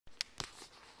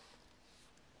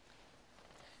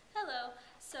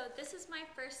So this is my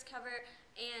first cover,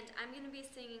 and I'm going to be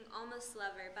singing Almost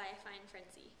Lover by Fine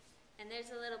Frenzy. And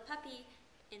there's a little puppy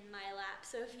in my lap,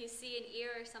 so if you see an ear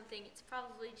or something, it's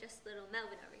probably just little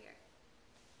Melvin over here.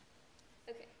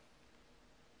 Okay.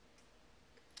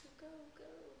 Go, go.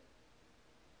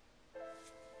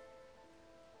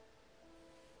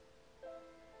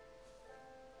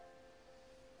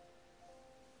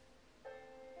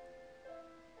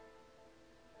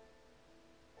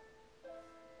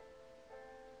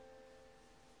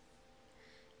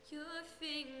 Your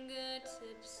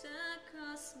fingertips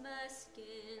across my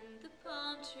skin, the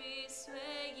palm trees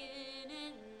swaying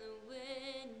in the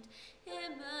wind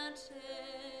in my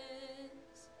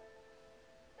chest.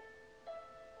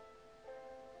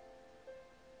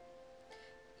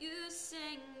 You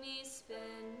sang me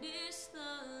Spanish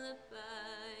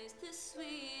lullabies, the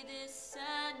sweetest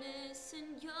sadness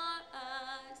in your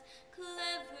eyes,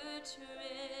 clever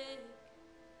trick.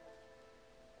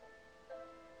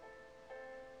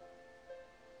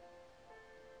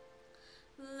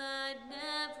 Well, I'd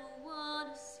never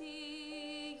want to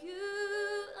see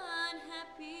you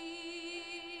unhappy.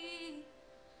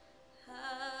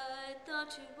 I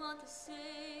thought you'd want the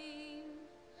same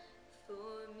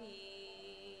for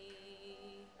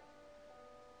me.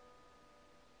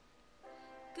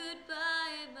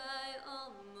 Goodbye, my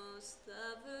almost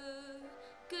lover.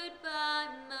 Goodbye,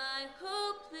 my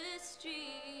hopeless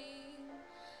dream.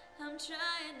 I'm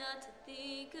trying not to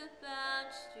think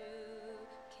about you.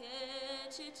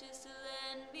 Can't you just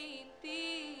let me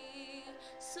be?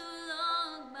 So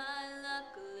long, my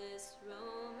luckless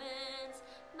romance.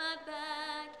 My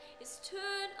back is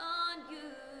turned on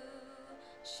you.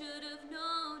 Should have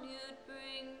known you'd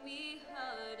bring me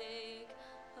heartache.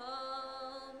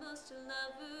 Almost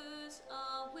lovers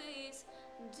always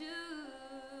do.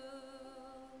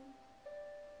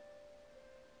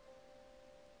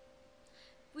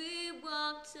 We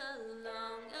walked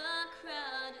along a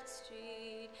crowded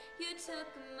street. You took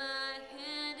my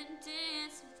hand and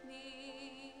danced with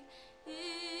me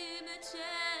in a chance.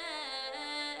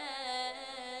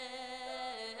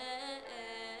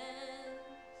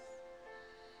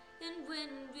 And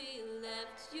when we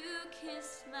left, you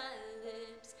kissed my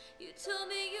lips. You told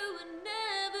me you would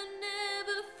never,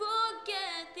 never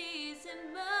forget these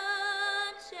emotions.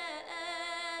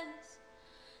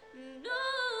 No.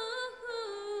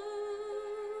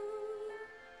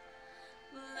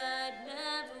 I'd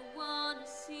never want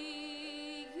to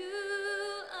see you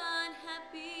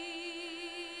unhappy.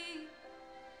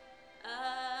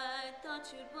 I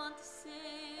thought you'd want the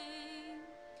same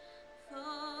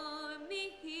for me.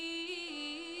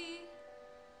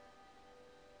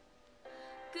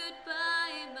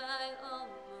 Goodbye, my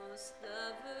almost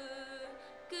lover.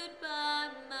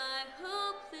 Goodbye, my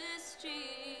hopeless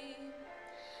dream.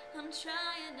 I'm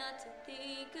trying not to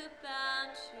think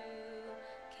about you.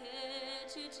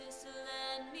 Can't you just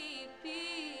let me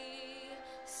be?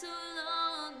 So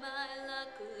long, my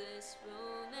luckless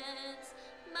romance.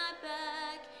 My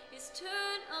back is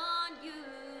turned on you.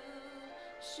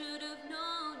 Should have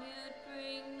known you'd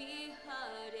bring me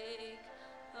heartache.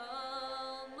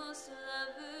 Almost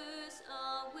lovers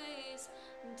always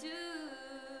do.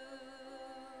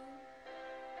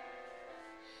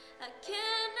 I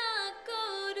cannot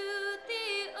go to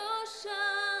the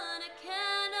ocean. I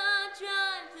cannot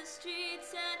drive the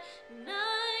streets at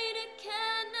night. I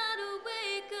cannot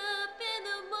wake up in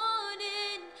the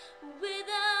morning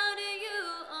without you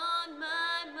on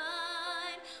my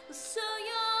mind. Well, so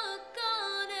you're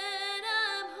gone and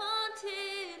I'm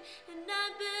haunted, and I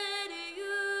bet you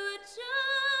are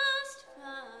just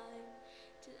fine.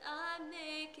 Did I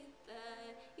make it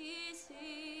that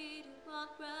easy to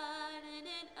walk right in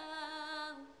and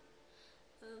out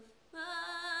of my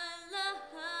life?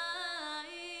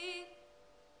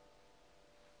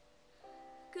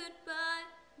 Goodbye,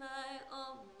 my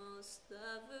almost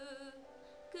lover.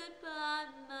 Goodbye,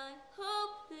 my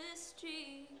hopeless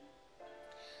dream.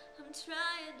 I'm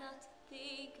trying not to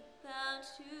think about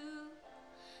you.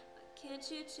 Why can't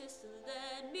you just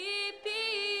let me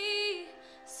be?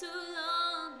 So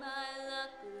long, my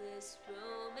luckless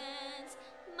romance.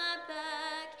 My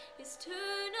back is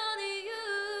turned on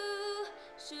you.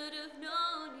 Should have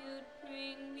known you'd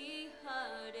bring me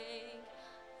heartache.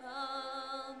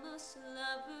 Almost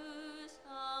lovers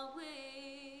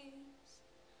always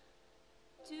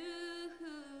do.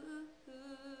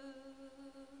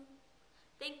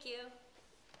 Thank you.